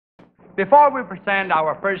Before we present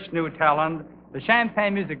our first new talent, the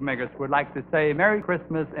Champagne Music Makers would like to say Merry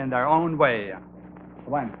Christmas in their own way.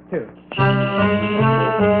 1, 2.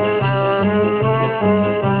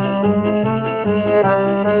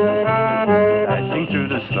 Dashing through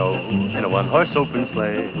the snow in a one-horse open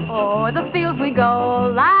sleigh. O'er the fields we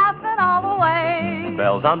go, laughing all the way.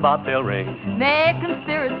 Bells on bobtail ring, Making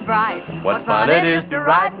spirits bright. what fun it is to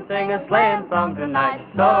ride and sing a sleighing song tonight.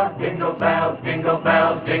 So jingle bells,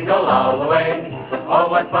 jingle all the way. Oh,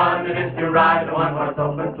 what fun it is to ride a one-horse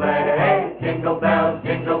open sleigh. Jingle bells,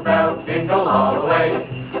 jingle all the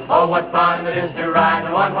way. Oh, what fun it is to ride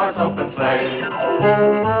a one-horse open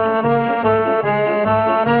sleigh.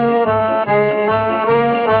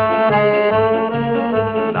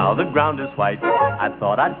 Now the ground is white, I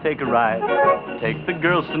thought I'd take a ride. Take the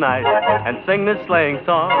girls tonight and sing this sleighing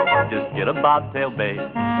song. Just get a bobtail bay,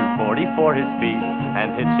 240 for his feet,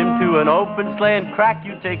 and hitch him to an open sleigh and crack,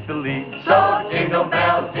 you take the lead. So jingle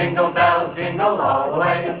bells, jingle all the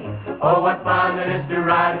way. Oh, what fun it is to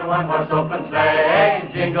ride a one-horse open sleigh.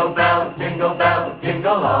 Jingle bells, jingle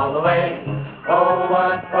all the way. Oh,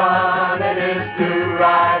 what fun